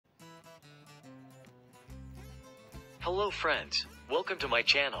Hello friends, welcome to my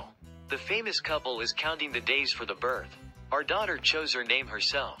channel. The famous couple is counting the days for the birth. Our daughter chose her name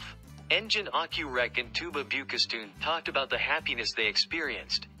herself. Engin, Akyürek and Tuğba Büyüküstün talked about the happiness they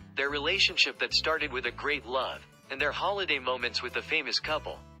experienced, their relationship that started with a great love, and their holiday moments with the famous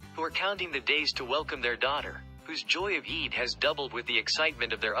couple, who are counting the days to welcome their daughter, whose joy of Eid has doubled with the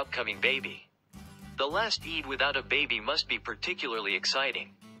excitement of their upcoming baby. The last Eid without a baby must be particularly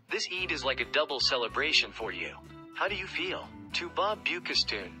exciting. This Eid is like a double celebration for you. How do you feel? Tuğba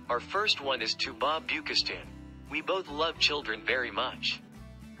Büyüküstün. Our first one is Tuğba Büyüküstün. We both love children very much.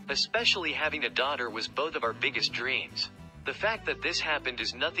 Especially having a daughter was both of our biggest dreams. The fact that this happened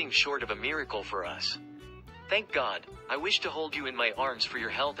is nothing short of a miracle for us. Thank God, I wish to hold you in my arms for your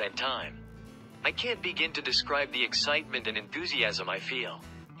health and time. I can't begin to describe the excitement and enthusiasm I feel.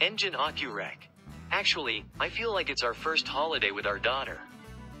 Engin, Akyürek. Actually, I feel like it's our first holiday with our daughter.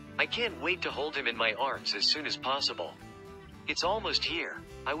 I can't wait to hold him in my arms as soon as possible. It's almost here.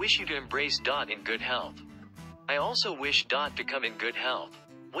 I wish you to embrace Dot in good health. I also wish Dot to come in good health.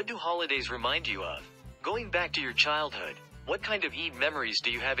 What do holidays remind you of? Going back to your childhood, what kind of Eid memories do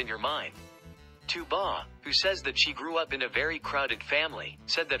you have in your mind? Tuğba, who says that she grew up in a very crowded family,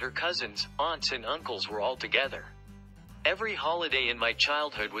 said that her cousins, aunts and uncles were all together. Every holiday in my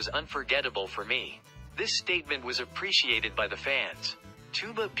childhood was unforgettable for me. This statement was appreciated by the fans.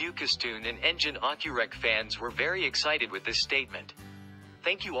 Tuğba Büyüküstün and Engin Akyürek fans were very excited with this statement.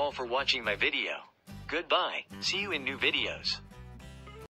 Thank you all for watching my video. Goodbye, see you in new videos.